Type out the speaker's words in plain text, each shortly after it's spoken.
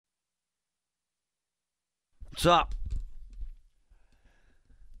What's up?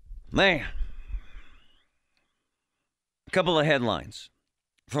 Man, a couple of headlines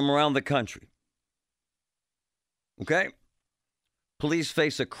from around the country. Okay? Police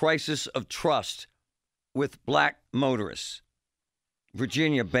face a crisis of trust with black motorists.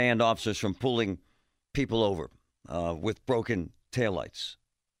 Virginia banned officers from pulling people over with broken taillights.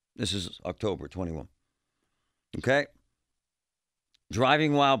 This is October 21. Okay?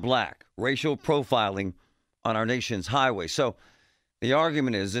 Driving while black, racial profiling on our nation's highways. So the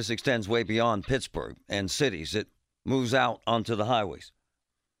argument is this extends way beyond Pittsburgh and cities. It moves out onto the highways.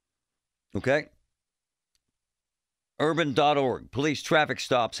 Okay? Urban.org. Police traffic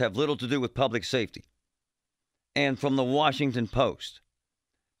stops have little to do with public safety. And from the Washington Post,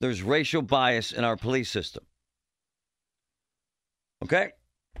 there's racial bias in our police system. Okay?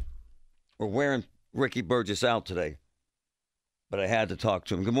 We're wearing Ricky Burgess out today, but I had to talk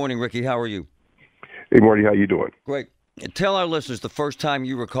to him. Good morning, Ricky. How are you? Hey, Marty, how you doing? Great. And tell our listeners the first time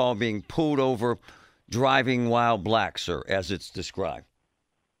you recall being pulled over driving while black, sir, as it's described.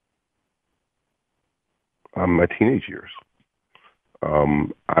 My teenage years.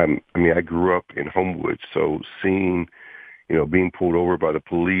 I grew up in Homewood, so seeing, being pulled over by the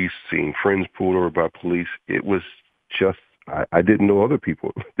police, seeing friends pulled over by police, it was just, I didn't know other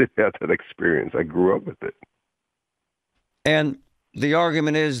people that had that experience. I grew up with it. And the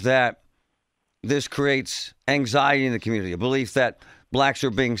argument is that this creates anxiety in the community, a belief that blacks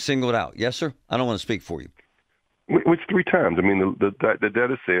are being singled out. Yes, sir? I don't want to speak for you. Which 3 times. I mean, the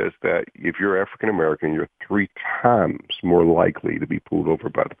data says that if you're African American, you're 3 times more likely to be pulled over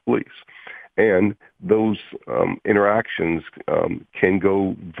by the police. And those interactions can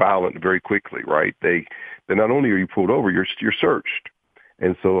go violent very quickly, right? They not only are you pulled over, you're searched.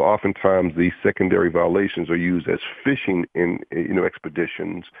 And so oftentimes these secondary violations are used as fishing in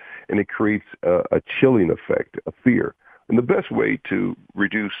expeditions, and it creates a chilling effect, a fear. And the best way to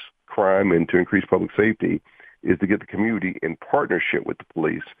reduce crime and to increase public safety is to get the community in partnership with the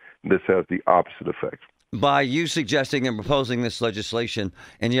police. This has the opposite effect. By you suggesting and proposing this legislation,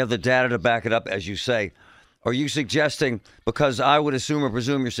 and you have the data to back it up, as you say, are you suggesting, because I would assume or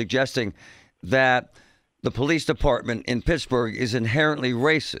presume you're suggesting that the police department in Pittsburgh is inherently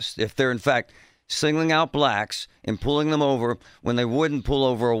racist if they're in fact singling out blacks and pulling them over when they wouldn't pull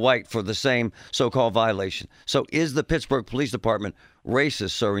over a white for the same so-called violation? So is the Pittsburgh Police Department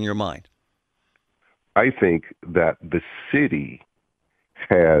racist, sir, in your mind? I think that the city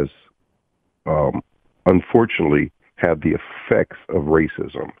has, unfortunately, had the effects of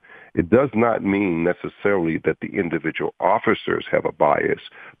racism. It does not mean necessarily that the individual officers have a bias,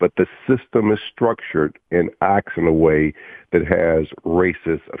 but the system is structured and acts in a way that has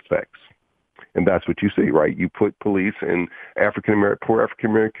racist effects. And that's what you see, right? You put police in poor African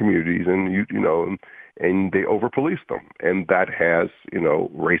American communities, and and they over police them, and that has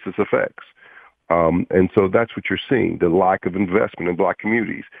racist effects. And so that's what you're seeing: the lack of investment in black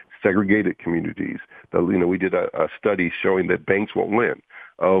communities, segregated communities. We did a study showing that banks won't lend.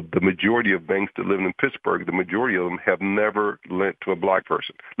 The majority of banks that live in Pittsburgh, the majority of them have never lent to a black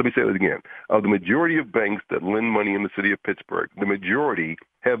person. Let me say that again. Of the majority of banks that lend money in the city of Pittsburgh, the majority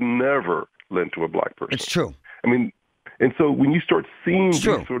have never lent to a black person. It's true. I mean, and so when you start seeing these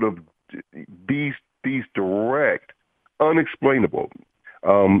sort of these direct, unexplainable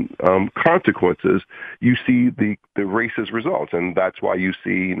consequences, you see the racist results. And that's why you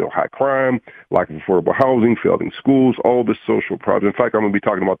see, high crime, lack of affordable housing, failing schools, all the social problems. In fact, I'm going to be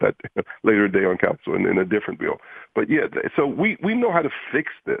talking about that later today on council in a different bill. But yeah, so we know how to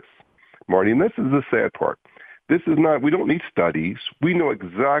fix this, Marty, and this is the sad part. We don't need studies. We know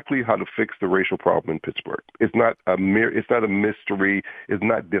exactly how to fix the racial problem in Pittsburgh. It's not a mystery. It's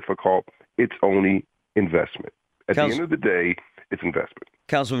not difficult. It's only investment. At the end of the day, it's investment.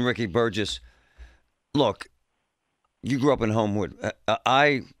 Councilman Ricky Burgess, look, you grew up in Homewood.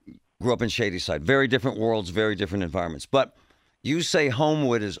 I grew up in Shadyside. Very different worlds, very different environments. But you say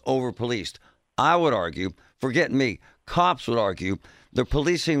Homewood is over-policed. I would argue, forget me, cops would argue, the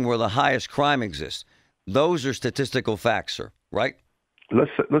policing where the highest crime exists. Those are statistical facts, sir, right?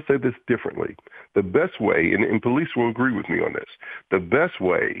 Let's say this differently. The best way, and police will agree with me on this, the best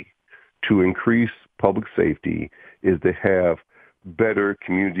way to increase public safety is to have better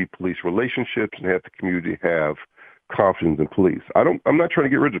community police relationships and have the community have confidence in police. I'm not trying to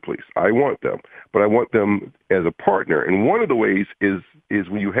get rid of police. I want them, but I want them as a partner. And one of the ways is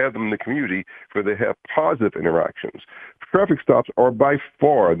when you have them in the community where they have positive interactions. traffic stops are by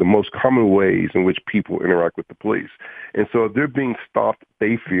far the most common ways in which people interact with the police. And so if they're being stopped,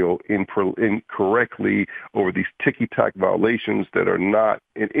 they feel incorrectly over these ticky-tack violations that are not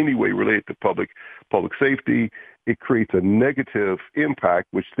in any way related to public safety. It creates a negative impact,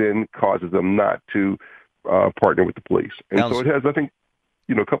 which then causes them not to partner with the police. And so it has, I think,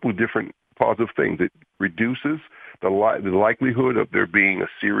 a couple of different positive things. It reduces the likelihood of there being a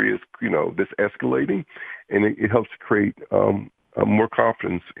serious, this escalating, and it helps to create more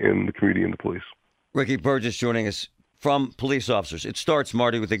confidence in the community and the police. Ricky Burgess joining us from police officers. It starts,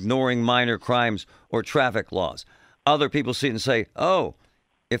 Marty, with ignoring minor crimes or traffic laws. Other people see it and say, oh,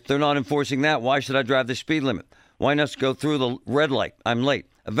 if they're not enforcing that, why should I drive the speed limit? Why not go through the red light? I'm late.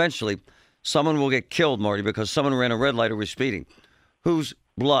 Eventually, someone will get killed, Marty, because someone ran a red light or was speeding. Whose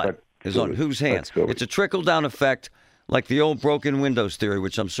blood is on whose hands? It's a trickle-down effect like the old broken windows theory,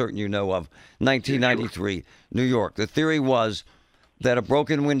 which I'm certain you know of, 1993, New York. The theory was that a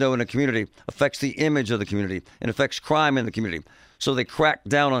broken window in a community affects the image of the community and affects crime in the community. So they cracked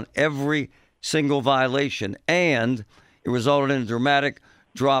down on every single violation, and it resulted in a dramatic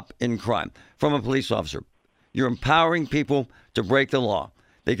drop in crime. From a police officer, you're empowering people to break the law.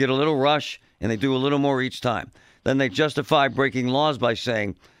 They get a little rush, and they do a little more each time. Then they justify breaking laws by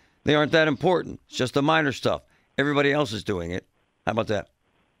saying they aren't that important. It's just the minor stuff. Everybody else is doing it. How about that?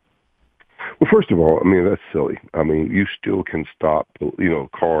 Well, first of all, that's silly. You still can stop,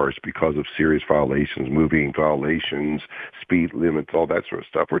 cars because of serious violations, moving violations, speed limits, all that sort of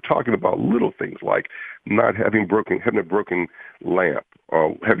stuff. We're talking about little things like not having a broken lamp,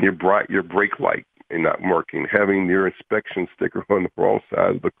 or having your brake light and not working, having your inspection sticker on the wrong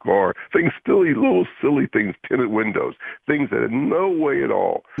side of the car, little silly things, tinted windows, things that in no way at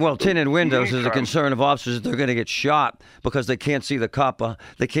all. Well, tinted windows is a concern of officers that they're going to get shot because they can't see the cop,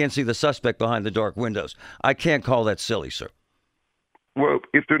 they can't see the suspect behind the dark windows. I can't call that silly, sir. Well,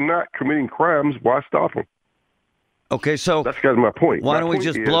 if they're not committing crimes, why stop them? Okay, so that's kind of my point. Why don't we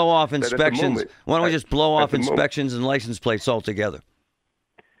just blow off inspections? Why don't we just blow off inspections and license plates altogether?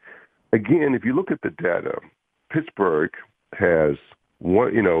 Again, if you look at the data, Pittsburgh has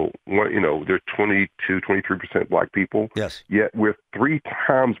they're 23% black people. Yes. Yet we're 3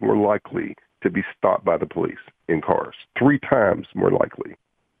 times more likely to be stopped by the police in cars. 3 times more likely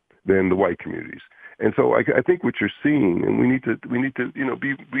than the white communities. And so I think what you're seeing, and we need to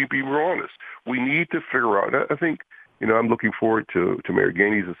be more honest. We need to figure out. I think I'm looking forward to Mayor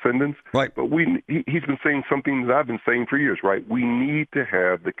Gainey's ascendance. Right. But he's been saying something that I've been saying for years, right? We need to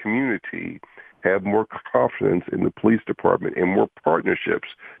have the community have more confidence in the police department and more partnerships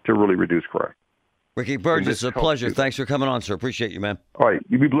to really reduce crime. Ricky Burgess, it's a pleasure. Thanks for coming on, sir. Appreciate you, man. All right.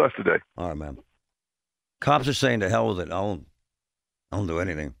 You be blessed today. All right, man. Cops are saying to hell with it. I won't do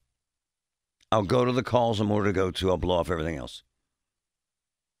anything. I'll go to the calls I'm ordered to go to. I'll blow off everything else.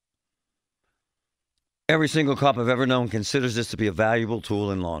 Every single cop I've ever known considers this to be a valuable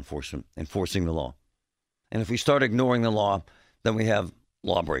tool in law enforcement, enforcing the law. And if we start ignoring the law, then we have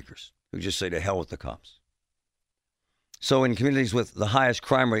lawbreakers who just say to hell with the cops. So in communities with the highest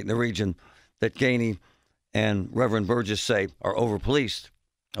crime rate in the region that Gainey and Reverend Burgess say are over-policed,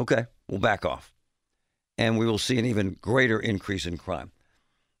 okay, we'll back off. And we will see an even greater increase in crime.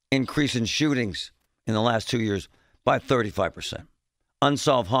 Increase in shootings in the last 2 years by 35%.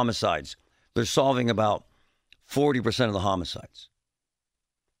 Unsolved homicides, they're solving about 40% of the homicides.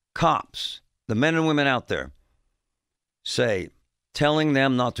 Cops, the men and women out there, say telling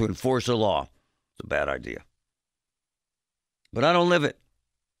them not to enforce the law is a bad idea. But I don't live it.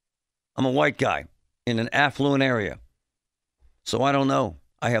 I'm a white guy in an affluent area. So I don't know.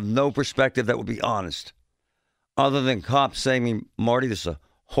 I have no perspective that would be honest, other than cops saying to me, Marty, this is a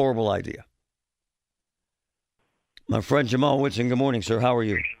horrible idea. My friend Jamal Whitson, good morning, sir. How are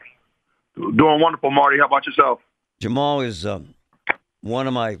you? Doing wonderful, Marty. How about yourself? Jamal is one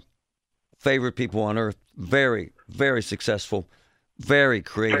of my favorite people on earth. Very, very successful, very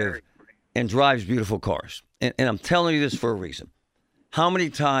creative, and drives beautiful cars. And I'm telling you this for a reason. How many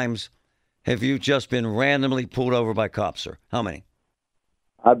times have you just been randomly pulled over by cops, sir? How many?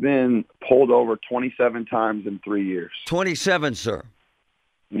 I've been pulled over 27 times in 3 years. 27, sir?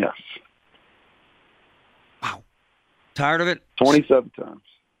 Yes. Wow. Tired of it? 27 times.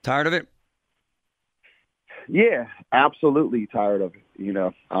 Tired of it? Yeah, absolutely tired of it.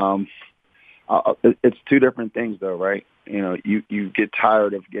 It's 2 different things, though, right? You get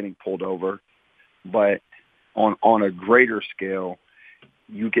tired of getting pulled over, but on a greater scale,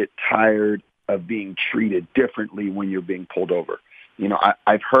 you get tired of being treated differently when you're being pulled over.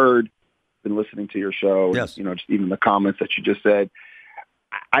 I've been listening to your show, yes. Just even the comments that you just said.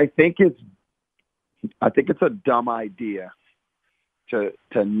 I think it's I think it's a dumb idea to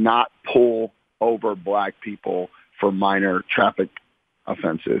not pull over black people for minor traffic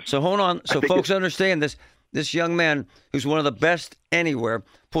offenses. So hold on. So folks understand this. This young man, who's one of the best anywhere,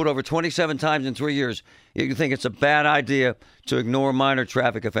 pulled over 27 times in 3 years. You think it's a bad idea to ignore minor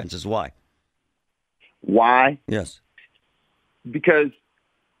traffic offenses? Why? Why? Yes. Because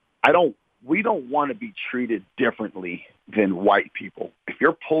we don't want to be treated differently than white people. If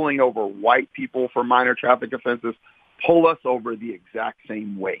you're pulling over white people for minor traffic offenses, pull us over the exact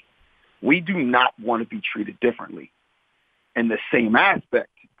same way. We do not want to be treated differently. In the same aspect,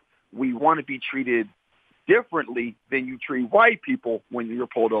 we want to be treated differently than you treat white people when you're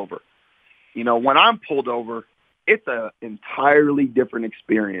pulled over. You know, when I'm pulled over, it's an entirely different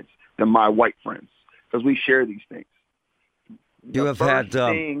experience than my white friends because we share these things. You have had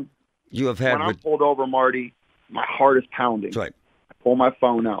when I'm pulled over, Marty, my heart is pounding. That's right. I pull my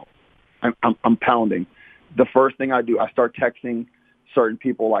phone out. I'm pounding. The first thing I do, I start texting certain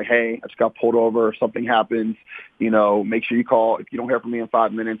people like, hey, I just got pulled over. Something happens. You know, make sure you call. If you don't hear from me in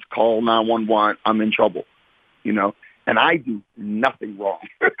 5 minutes, call 911. I'm in trouble. You know, and I do nothing wrong,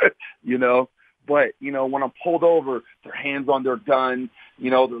 you know. But, you know, when I'm pulled over, their hands on their gun, you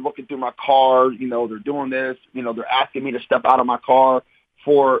know, they're looking through my car, you know, they're doing this, you know, they're asking me to step out of my car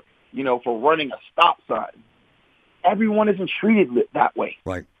for running a stop sign. Everyone isn't treated that way.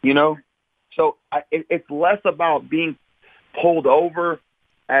 Right. You know, so it's less about being pulled over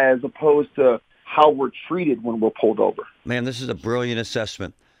as opposed to how we're treated when we're pulled over. Man, this is a brilliant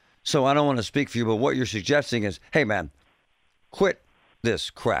assessment. So I don't want to speak for you, but what you're suggesting is, hey, man, quit this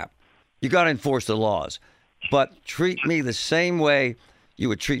crap. You got to enforce the laws, but treat me the same way you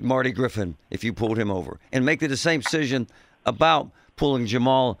would treat Marty Griffin if you pulled him over, and make the same decision about pulling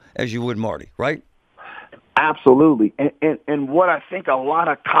Jamal as you would Marty, right? Absolutely. And what I think a lot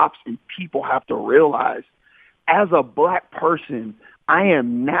of cops and people have to realize, as a black person, I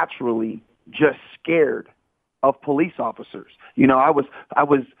am naturally just scared of police officers. You know, I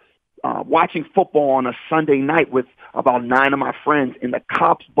was watching football on a Sunday night with about 9 of my friends, and the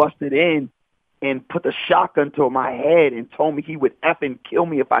cops busted in and put the shotgun to my head and told me he would effing kill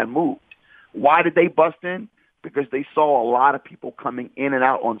me if I moved. Why did they bust in? Because they saw a lot of people coming in and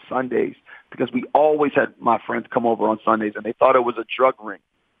out on Sundays, because we always had my friends come over on Sundays, and they thought it was a drug ring.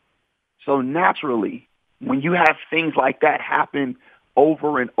 So naturally, when you have things like that happen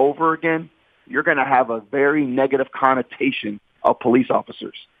over and over again, you're going to have a very negative connotation of police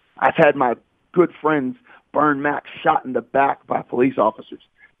officers. I've had my good friends Burn Max shot in the back by police officers.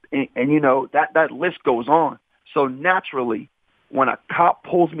 And you know, that list goes on. So naturally, when a cop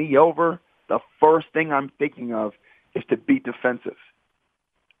pulls me over, the first thing I'm thinking of is to be defensive.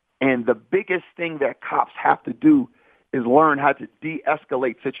 And the biggest thing that cops have to do is learn how to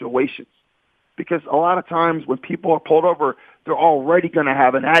de-escalate situations. Because a lot of times when people are pulled over, they're already going to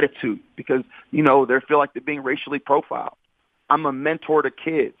have an attitude because, you know, they feel like they're being racially profiled. I'm a mentor to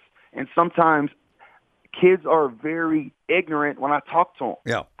kids. And sometimes kids are very ignorant when I talk to them.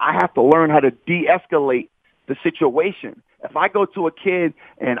 Yeah. I have to learn how to de-escalate the situation. If I go to a kid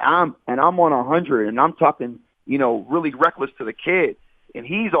and I'm on 100 and I'm talking, you know, really reckless to the kid, and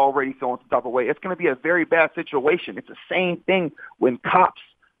he's already feeling some type of way, it's going to be a very bad situation. It's the same thing when cops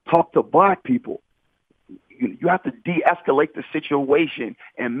talk to black people. You have to de-escalate the situation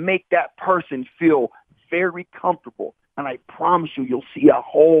and make that person feel very comfortable. And I promise you'll see a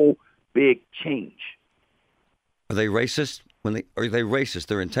whole big change. Are they racist? Are they racist,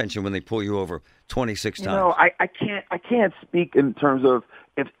 their intention when they pull you over 26 times? You know, I can't speak in terms of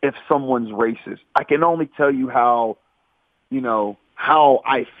if someone's racist. I can only tell you how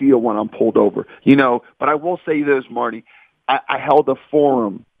I feel when I'm pulled over. You know, but I will say this, Marty. I held a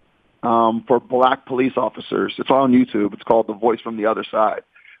forum for black police officers. It's on YouTube. It's called The Voice from the Other Side.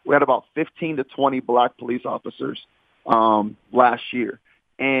 We had about 15 to 20 black police officers last year,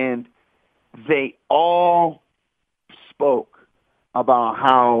 and they all spoke about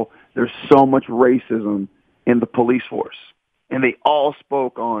how there's so much racism in the police force. And they all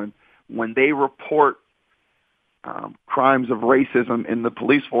spoke on when they report crimes of racism in the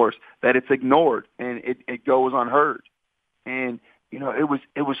police force, that it's ignored and it goes unheard. And, you know,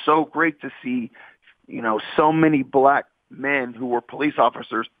 it was so great to see, you know, so many black men who were police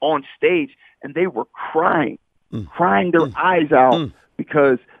officers on stage, and they were crying their eyes out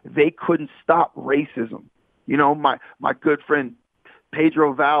because they couldn't stop racism. You know, my good friend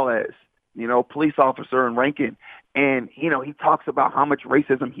Pedro Valles, you know, police officer in Rankin, and you know, he talks about how much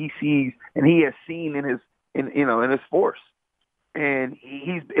racism he sees and he has seen in his force, and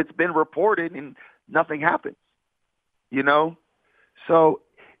it's been reported and nothing happens. You know, so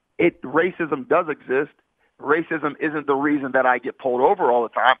racism does exist. Racism isn't the reason that I get pulled over all the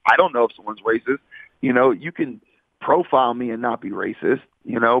time. I don't know if someone's racist. You can profile me and not be racist,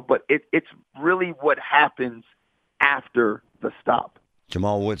 but it's really what happens after the stop.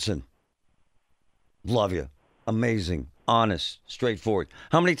 Jamal Woodson, love you. Amazing, honest, straightforward.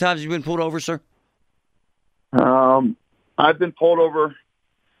 How many times have you been pulled over, sir? I've been pulled over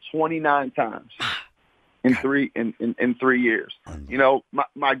 29 times in 3 years.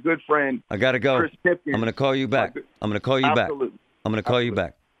 My good friend. I gotta go. Chris Pipkins. I'm gonna call you back. Absolutely. I'm gonna call you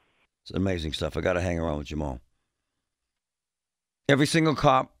back. It's amazing stuff. I gotta hang around with Jamal. Every single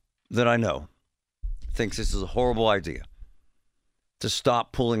cop that I know thinks this is a horrible idea to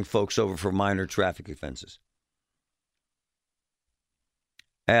stop pulling folks over for minor traffic offenses.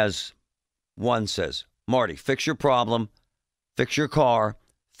 As one says, Marty, fix your problem, fix your car,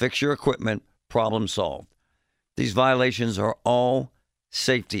 fix your equipment, problem solved. These violations are all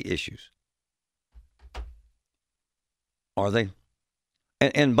safety issues. Are they?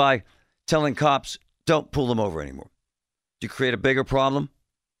 And by telling cops, don't pull them over anymore, do you create a bigger problem?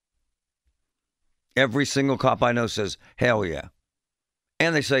 Every single cop I know says, hell yeah.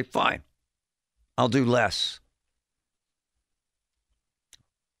 And they say, fine, I'll do less.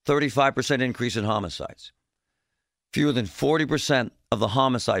 35% increase in homicides. Fewer than 40% of the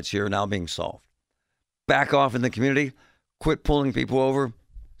homicides here are now being solved. Back off in the community, quit pulling people over.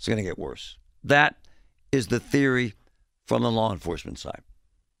 It's going to get worse. That is the theory from the law enforcement side.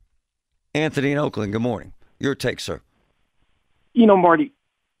 Anthony in Oakland, good morning. Your take, sir. Marty,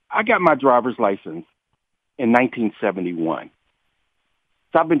 I got my driver's license in 1971.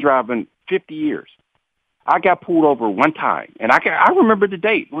 So I've been driving 50 years. I got pulled over one time, and I remember the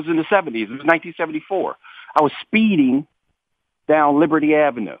date. It was in the 70s. It was 1974. I was speeding down Liberty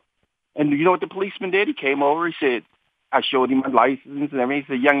Avenue. And you know what the policeman did? He came over. He said, I showed him my license and everything.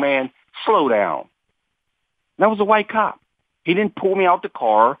 He said, young man, slow down. And that was a white cop. He didn't pull me out the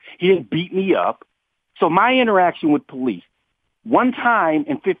car. He didn't beat me up. So my interaction with police, one time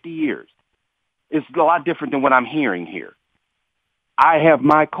in 50 years, is a lot different than what I'm hearing here. I have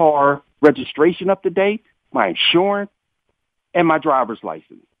my car registration up to date, my insurance, and my driver's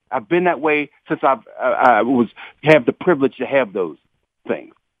license. I've been that way since I have the privilege to have those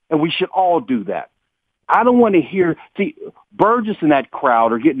things. And we should all do that. I don't want to hear, Burgess and that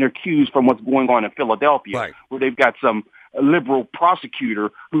crowd are getting their cues from what's going on in Philadelphia, right, where they've got some liberal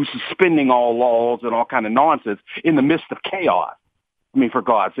prosecutor who's suspending all laws and all kind of nonsense in the midst of chaos. I mean, for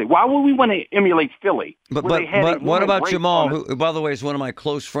God's sake, why would we want to emulate Philly? But what about Jamal, who, by the way, is one of my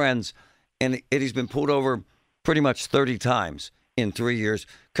close friends, and he's been pulled over pretty much 30 times in 3 years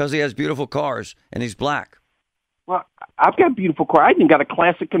because he has beautiful cars and he's black. Well, I've got a beautiful car. I even got a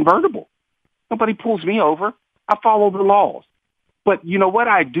classic convertible. Nobody pulls me over. I follow the laws. But you know what?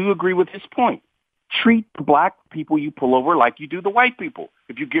 I do agree with his point. Treat the black people you pull over like you do the white people.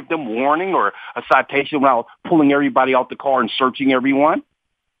 If you give them warning or a citation without pulling everybody out the car and searching everyone,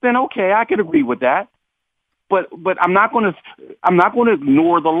 then okay, I could agree with that. But I'm not going to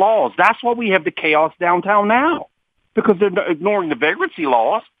ignore the laws. That's why we have the chaos downtown now, because they're ignoring the vagrancy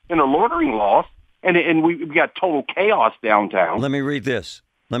laws and the loitering laws, and we've got total chaos downtown. Let me read this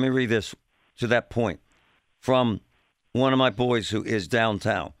to that point from one of my boys who is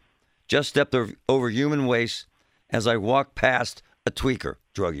downtown. Just stepped over human waste as I walked past a tweaker,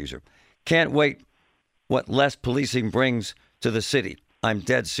 drug user. Can't wait what less policing brings to the city. I'm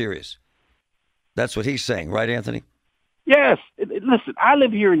dead serious. That's what he's saying, right, Anthony? Yes. Listen, I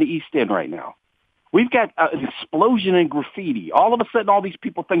live here in the East End right now. We've got an explosion in graffiti. All of a sudden, all these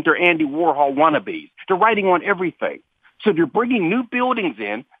people think they're Andy Warhol wannabes. They're writing on everything. So they're bringing new buildings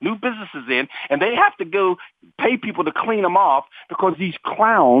in, new businesses in, and they have to go pay people to clean them off because these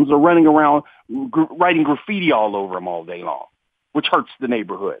clowns are running around writing graffiti all over them all day long, which hurts the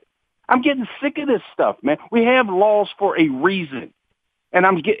neighborhood. I'm getting sick of this stuff, man. We have laws for a reason. And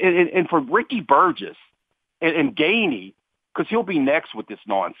and for Ricky Burgess and Gainey, because he'll be next with this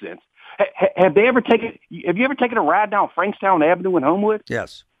nonsense. Have you ever taken a ride down Frankstown Avenue in Homewood?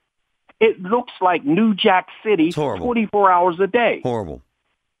 Yes. It looks like New Jack City 24 hours a day. Horrible.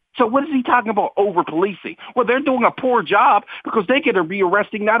 So what is he talking about over-policing? Well, they're doing a poor job because they could be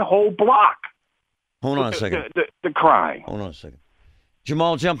arresting that whole block. Hold on a second. The crime. Hold on a second.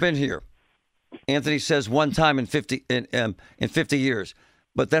 Jamal, jump in here. Anthony says one time in 50 years.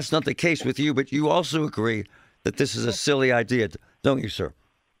 But that's not the case with you. But you also agree that this is a silly idea, don't you, sir?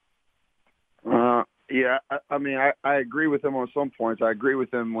 Yeah, I mean, I agree with him on some points. I agree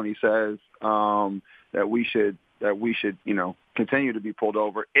with him when he says that we should continue to be pulled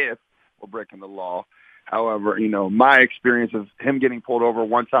over if we're breaking the law. However, my experience of him getting pulled over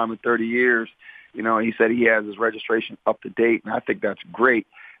one time in 30 years, he said he has his registration up to date, and I think that's great.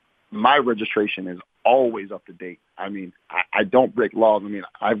 My registration is always up to date. I mean, I don't break laws. I mean,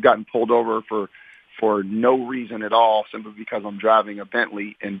 I've gotten pulled over for no reason at all, simply because I'm driving a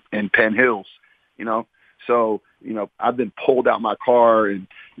Bentley in Penn Hills, So, I've been pulled out my car and,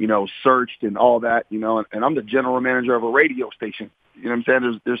 searched and all that, and I'm the general manager of a radio station. You know what I'm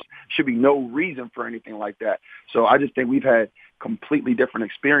saying? There should be no reason for anything like that. So I just think we've had completely different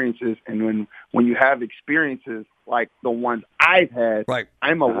experiences. And when you have experiences like the ones I've had, right,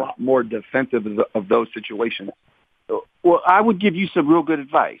 I'm a lot more defensive of those situations. Well, I would give you some real good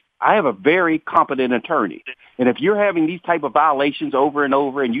advice. I have a very competent attorney. And if you're having these type of violations over and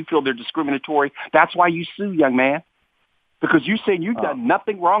over and you feel they're discriminatory, that's why you sue, young man. Because you're saying you've done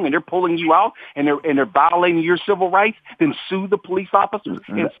nothing wrong and they're pulling you out and they're violating your civil rights, then sue the police officers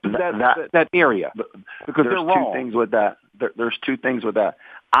and sue that area. Because they're wrong. There's two things with that.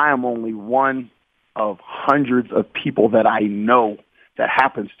 I am only one of hundreds of people that I know that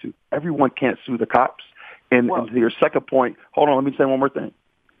happens to. Everyone can't sue the cops. And to your second point, hold on, let me say one more thing.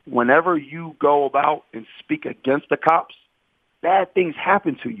 Whenever you go about and speak against the cops, bad things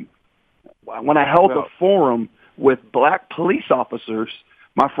happen to you. When I held a forum with black police officers,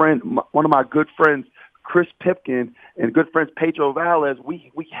 one of my good friends, Chris Pipkin, and good friends Pedro Valles,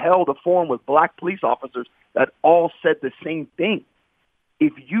 we held a forum with black police officers that all said the same thing.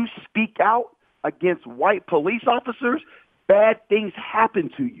 If you speak out against white police officers, bad things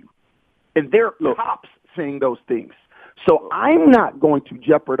happen to you. And they're cops saying those things. So I'm not going to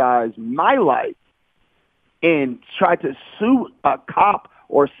jeopardize my life and try to sue a cop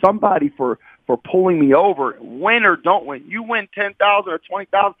or somebody for pulling me over. Win or don't win. You win 10,000 or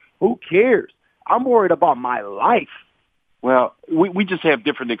 20,000, who cares? I'm worried about my life. Well, we just have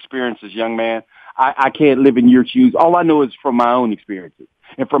different experiences, young man. I can't live in your shoes. All I know is from my own experiences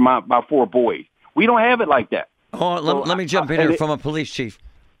and from my 4 boys. We don't have it like that. Let me jump in here from a police chief.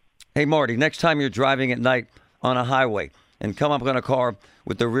 Hey, Marty, next time you're driving at night on a highway and come up on a car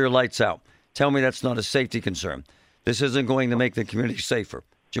with the rear lights out, tell me that's not a safety concern. This isn't going to make the community safer.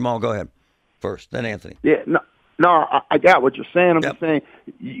 Jamal, go ahead first, then Anthony. Yeah, no, I got what you're saying. I'm just saying,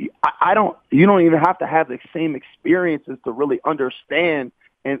 you don't even have to have the same experiences to really understand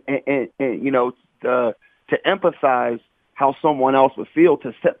and to empathize how someone else would feel,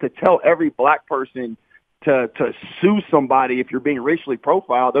 to tell every black person to sue somebody if you're being racially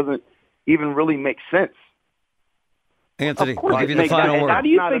profiled doesn't even really make sense. Anthony, I'll give you the final word. How do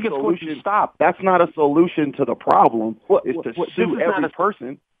you think it's going to stop? That's not a solution to the problem. Is to sue every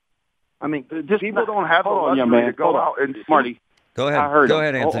person. I mean, people don't have the luxury to go out and Marty. Go ahead. Go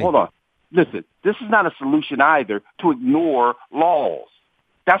ahead, Anthony. Hold on. Listen, this is not a solution either to ignore laws.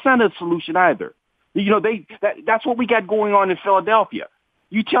 That's not a solution either. That's what we got going on in Philadelphia.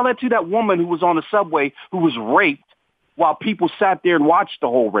 You tell that to that woman who was on the subway who was raped while people sat there and watched the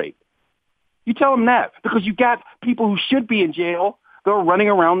whole rape. You tell them that because you got people who should be in jail that are running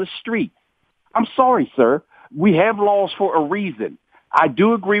around the street. I'm sorry, sir. We have laws for a reason. I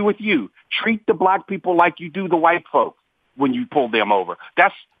do agree with you. Treat the black people like you do the white folks when you pull them over.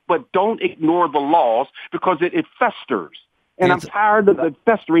 But don't ignore the laws because it festers. And I'm tired of it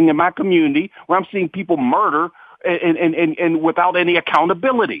festering in my community where I'm seeing people murder and without any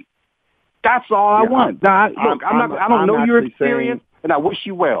accountability. That's all I want. I don't know your experience, and I wish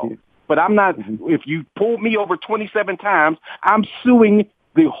you well. But I'm not. If you pulled me over 27 times, I'm suing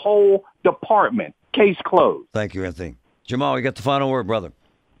the whole department. Case closed. Thank you, Anthony. Jamal, you got the final word, brother.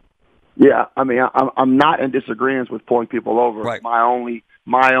 Yeah, I mean, I'm not in disagreement with pulling people over. Right. My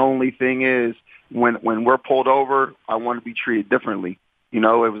only thing is when we're pulled over, I want to be treated differently. It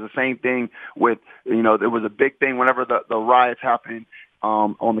was the same thing with, there was a big thing whenever the riots happened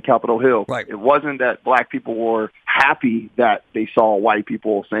on the Capitol Hill. Right. It wasn't that black people were happy that they saw white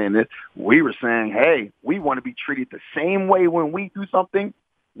people saying this. We were saying, hey, we want to be treated the same way when we do something.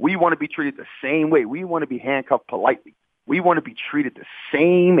 We want to be treated the same way. We want to be handcuffed politely. We want to be treated the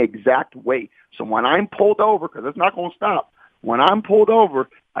same exact way. So when I'm pulled over, because it's not going to stop, when I'm pulled over,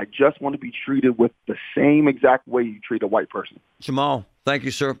 I just want to be treated with the same exact way you treat a white person. Jamal, thank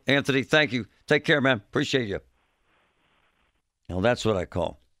you, sir. Anthony, thank you. Take care, man. Appreciate you. Now, that's what I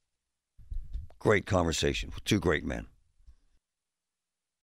call great conversation with 2 great men.